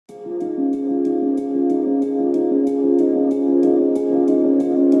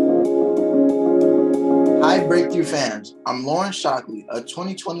you, fans. I'm Lawrence Shockley, a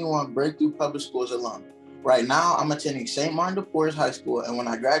 2021 Breakthrough Public Schools alum. Right now, I'm attending St. Martin de Porres High School, and when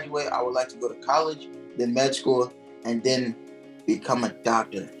I graduate, I would like to go to college, then med school, and then become a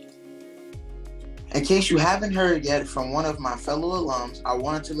doctor. In case you haven't heard yet from one of my fellow alums, I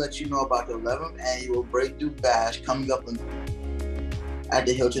wanted to let you know about the 11th Annual Breakthrough Bash coming up at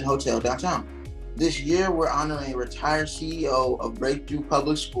the Hilton Hotel downtown. This year, we're honoring retired CEO of Breakthrough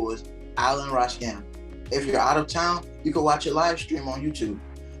Public Schools, Alan Roscam. If you're out of town, you can watch it live stream on YouTube.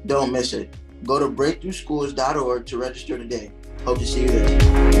 Don't miss it. Go to breakthroughschools.org to register today. Hope to see you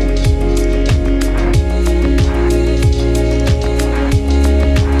there.